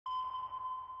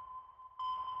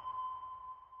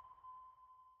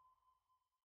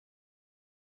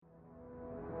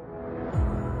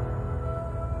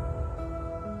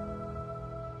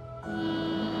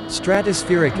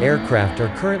Stratospheric aircraft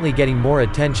are currently getting more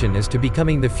attention as to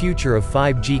becoming the future of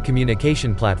 5G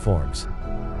communication platforms.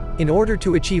 In order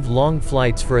to achieve long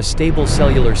flights for a stable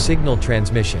cellular signal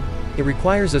transmission, it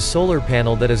requires a solar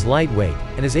panel that is lightweight,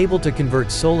 and is able to convert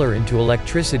solar into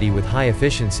electricity with high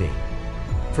efficiency.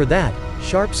 For that,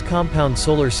 Sharp's compound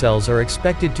solar cells are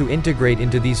expected to integrate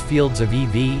into these fields of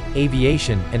EV,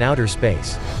 aviation, and outer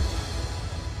space.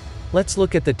 Let's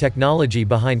look at the technology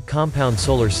behind compound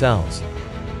solar cells.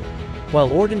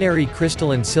 While ordinary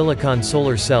crystalline silicon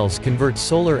solar cells convert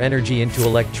solar energy into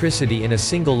electricity in a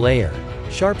single layer,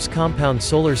 Sharp's compound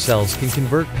solar cells can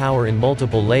convert power in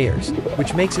multiple layers,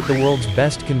 which makes it the world's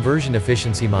best conversion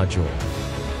efficiency module.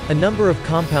 A number of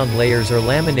compound layers are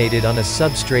laminated on a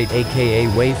substrate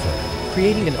aka wafer,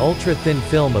 creating an ultra-thin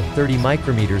film of 30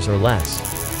 micrometers or less.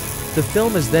 The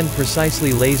film is then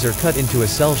precisely laser cut into a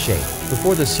cell shape,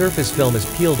 before the surface film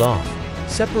is peeled off,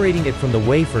 separating it from the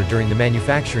wafer during the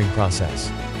manufacturing process.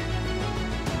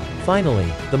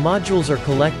 Finally, the modules are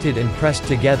collected and pressed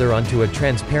together onto a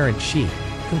transparent sheet,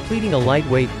 completing a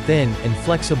lightweight, thin, and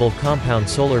flexible compound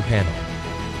solar panel.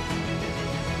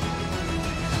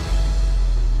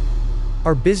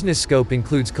 Our business scope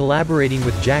includes collaborating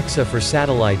with JAXA for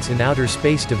satellites and outer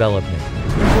space development,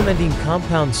 implementing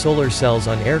compound solar cells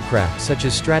on aircraft such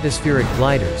as stratospheric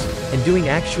gliders, and doing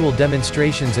actual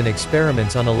demonstrations and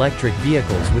experiments on electric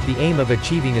vehicles with the aim of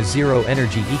achieving a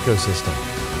zero-energy ecosystem.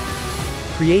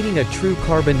 Creating a true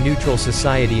carbon-neutral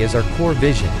society is our core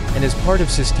vision, and as part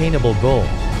of sustainable goal,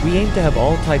 we aim to have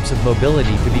all types of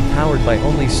mobility to be powered by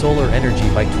only solar energy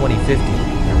by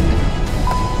 2050.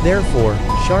 Therefore,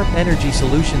 Sharp Energy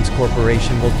Solutions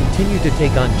Corporation will continue to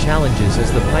take on challenges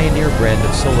as the pioneer brand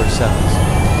of solar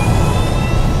cells.